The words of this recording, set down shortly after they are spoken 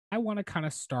I want to kind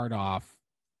of start off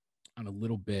on a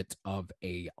little bit of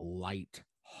a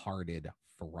light-hearted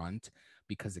front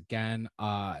because again,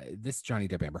 this Johnny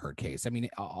Depp Amber Heard case, I mean,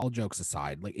 all jokes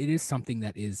aside, like it is something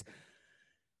that is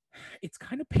it's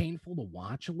kind of painful to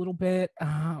watch a little bit,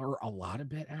 or a lot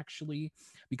of it actually,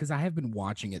 because I have been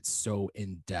watching it so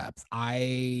in depth.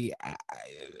 I've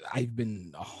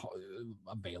been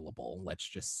available, let's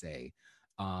just say,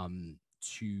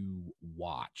 to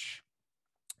watch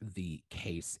the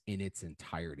case in its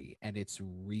entirety, and it's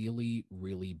really,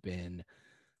 really been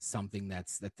something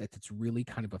that's really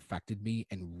kind of affected me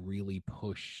and really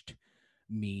pushed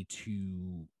me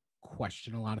to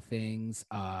question a lot of things,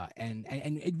 and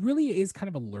it really is kind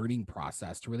of a learning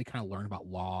process to really kind of learn about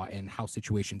law and how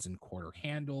situations in court are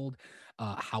handled,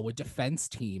 how a defense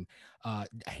team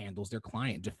handles their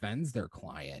client, defends their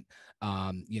client,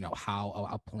 how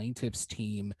a plaintiff's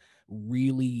team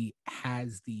really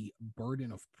has the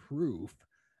burden of proof,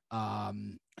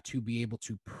 to be able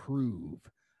to prove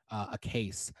a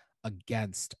case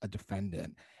against a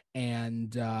defendant.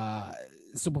 And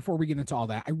so before we get into all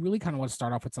that, I really kind of want to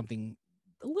start off with something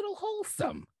a little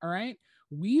wholesome. All right.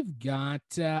 We've got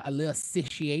a little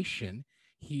situation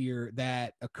here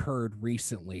that occurred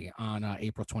recently on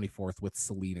April 24th with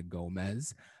Selena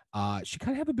Gomez. She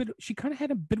kind of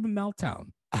had a bit of a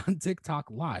meltdown on TikTok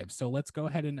Live. So let's go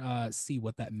ahead and see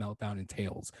what that meltdown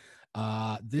entails.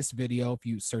 This video, if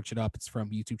you search it up, it's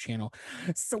from YouTube channel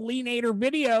Selenator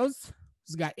Videos.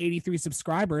 He's got 83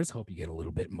 subscribers. Hope you get a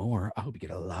little bit more. I hope you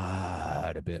get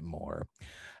a bit more.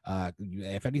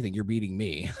 If anything, you're beating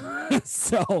me.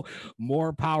 So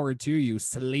more power to you.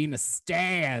 Selena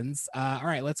stands. All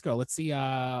right, let's go. Let's see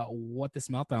what this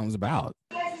meltdown is about.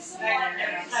 I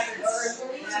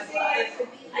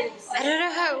don't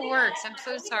know how it works. I'm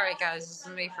so sorry, guys. This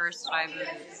is my first time,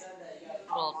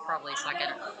 well, probably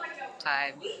second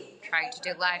time trying to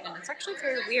do live, and it's actually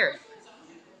very weird.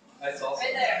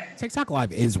 TikTok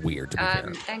Live is weird, to be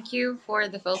fair. Thank you for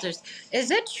the filters. Is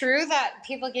it true that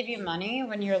people give you money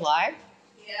when you're live?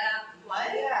 Yeah. What?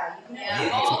 Yeah.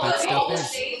 That's what that stuff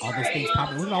is. All those things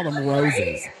popping. Look at all them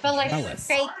roses. But like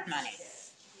fake money.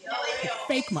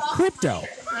 Fake money. Crypto.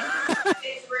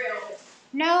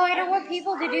 No, I don't want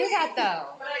people to do that, though.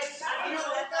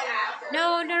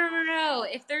 No.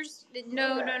 If there's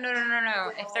no.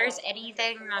 If there's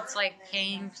anything that's like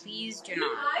paying, please do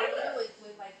not.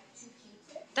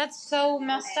 That's so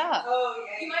messed up.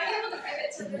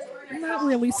 Not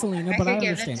really, Selena, but I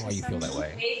understand why you feel that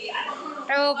way.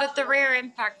 No, but the rare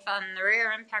impact fund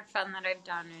that I've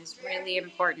done is really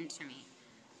important to me.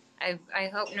 I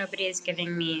hope nobody is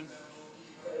giving me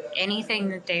anything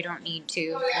that they don't need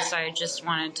to, because I just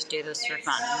wanted to do this for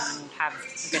fun and have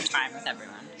a good time with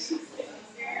everyone.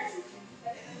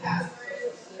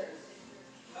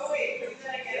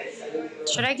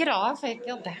 Should I get off? I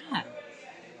feel bad.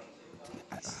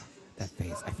 That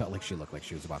face. I felt like she looked like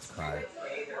she was about to cry.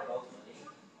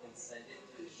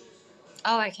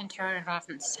 Oh, I can turn it off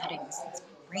in settings. That's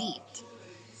great.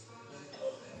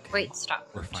 Okay. Wait, stop.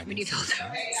 We're finding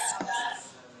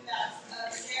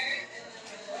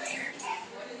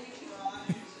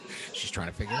She's trying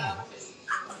to figure it out.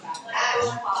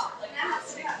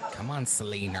 Come on,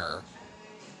 Selena.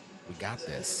 We got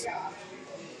this.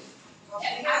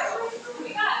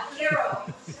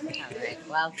 Alright,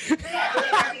 well.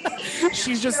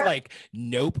 She's just like,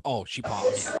 nope. Oh, she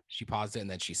paused. Yeah, she paused it and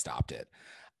then she stopped it.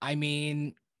 I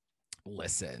mean,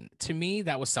 listen, to me,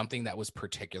 that was something that was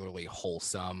particularly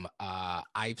wholesome.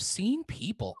 I've seen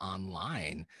people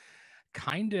online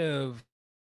kind of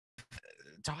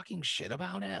talking shit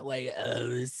about it, like,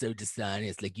 oh, it's so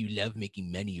dishonest, like you love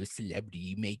making money, you're a celebrity,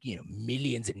 you make,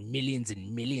 millions and millions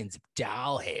and millions of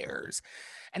doll hairs.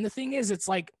 And the thing is, it's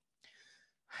like,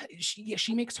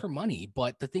 she makes her money,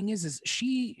 but the thing is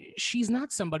she's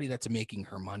not somebody that's making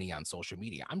her money on social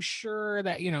media. I'm sure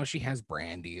that she has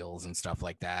brand deals and stuff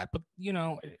like that, but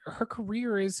her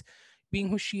career is being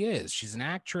who she is. She's an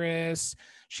actress,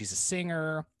 she's a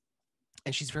singer,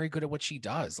 and she's very good at what she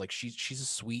does. Like she's a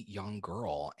sweet young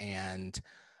girl, and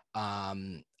I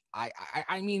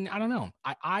mean, I don't know.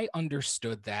 I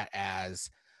understood that as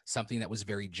something that was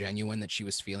very genuine that she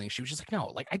was feeling. She was just like,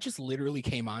 no, like I just literally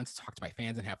came on to talk to my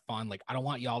fans and have fun. Like, I don't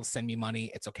want y'all to send me money.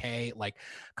 It's okay. Like,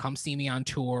 come see me on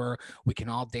tour. We can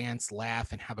all dance,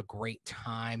 laugh, and have a great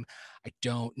time. I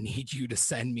don't need you to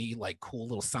send me like cool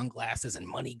little sunglasses and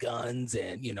money guns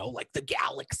and, like the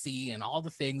galaxy and all the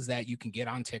things that you can get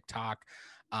on TikTok,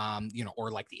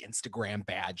 or like the Instagram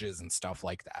badges and stuff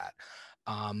like that.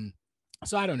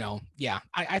 So I don't know. Yeah,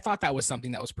 I thought that was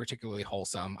something that was particularly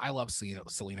wholesome. I love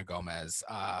Selena Gomez.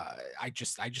 I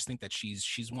just think that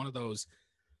she's one of those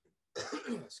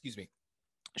excuse me,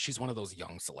 she's one of those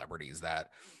young celebrities that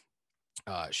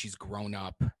she's grown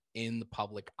up in the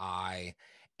public eye,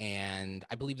 and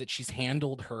I believe that she's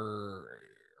handled her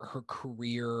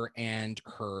career and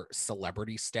her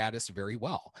celebrity status very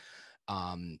well.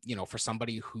 For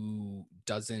somebody who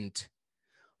doesn't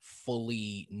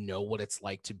fully know what it's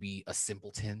like to be a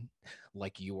simpleton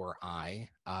like you or I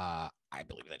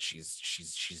believe that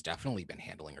she's definitely been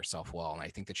handling herself well, and I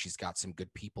think that she's got some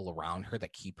good people around her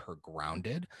that keep her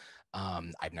grounded.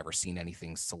 I've never seen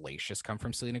anything salacious come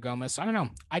from Selena Gomez. So I don't know.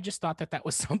 I just thought that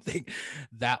was something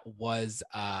that was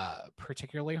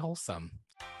particularly wholesome.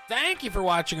 Thank you for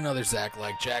watching another Zach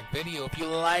Like Jack video. If you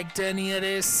liked any of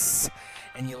this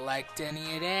and you liked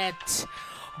any of that,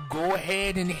 go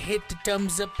ahead and hit the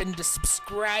thumbs up and the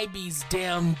subscribies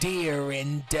down there,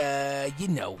 and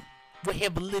we'll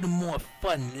have a little more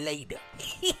fun later.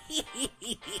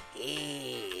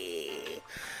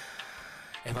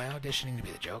 Am I auditioning to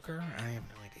be the Joker? I have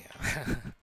no idea.